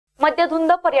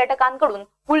मद्यधुंद पर्यटकांकडून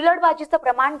हुल्लडबाजीचं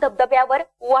प्रमाण धबधब्यावर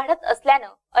वाढत असल्यानं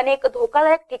अनेक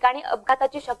धोकादायक ठिकाणी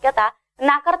अपघाताची शक्यता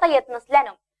नाकारता येत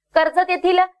नसल्यानं कर्जत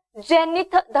येथील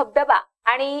जैनिथ धबधबा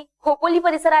आणि खोपोली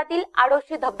परिसरातील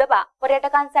आडोशी धबधबा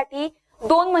पर्यटकांसाठी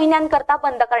 2 महिन्यांकरता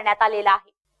बंद करण्यात आलेला आहे।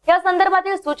 या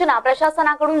संदर्भातील सूचना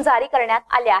प्रशासनाकडून जारी करण्यात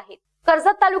आल्या आहेत।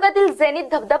 कर्जत तालुक्यातील जैनिथ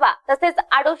धबधबा तसेच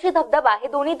आडोशी धबधबा हे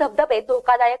दोन्ही धबधबे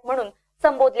धोकादायक म्हणून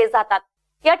संबोधले जातात।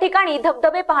 या ठिकाणी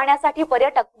धबधबे पाहण्यासाठी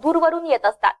पर्यटक दूरवरून येत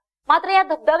असतात। मात्र या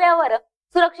धबधब्यावर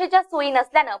सुरक्षेच्या सोयी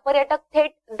नसल्यानं पर्यटक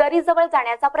थेट दरीजवळ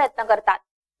जाण्याचा प्रयत्न करतात।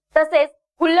 तसेच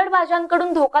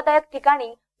हुल्लडबाजांकडून धोकादायक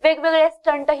ठिकाणी वेगवेगळे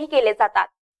स्टंटही केले जातात।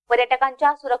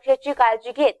 पर्यटकांच्या सुरक्षेची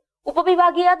काळजी घेत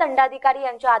उपविभागीय दंडाधिकारी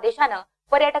यांच्या आदेशानं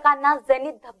पर्यटकांना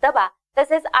जैनिथ धबधबा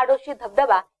तसेच आडोशी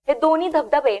धबधबा हे दोन्ही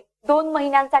धबधबे 2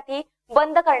 महिन्यांसाठी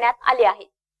बंद करण्यात आले आहेत।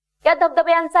 या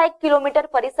धबधब्यांचा 1 किलोमीटर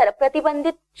परिसर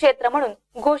प्रतिबंधित क्षेत्र म्हणून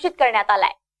घोषित करण्यात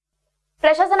आलाय।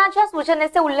 प्रशासनाच्या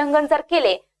सूचनेचे उल्लंघन जर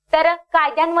केले तर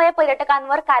कायद्यान्वये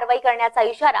पर्यटकांवर कारवाई करण्याचा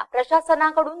इशारा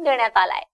प्रशासनाकडून देण्यात आलाय।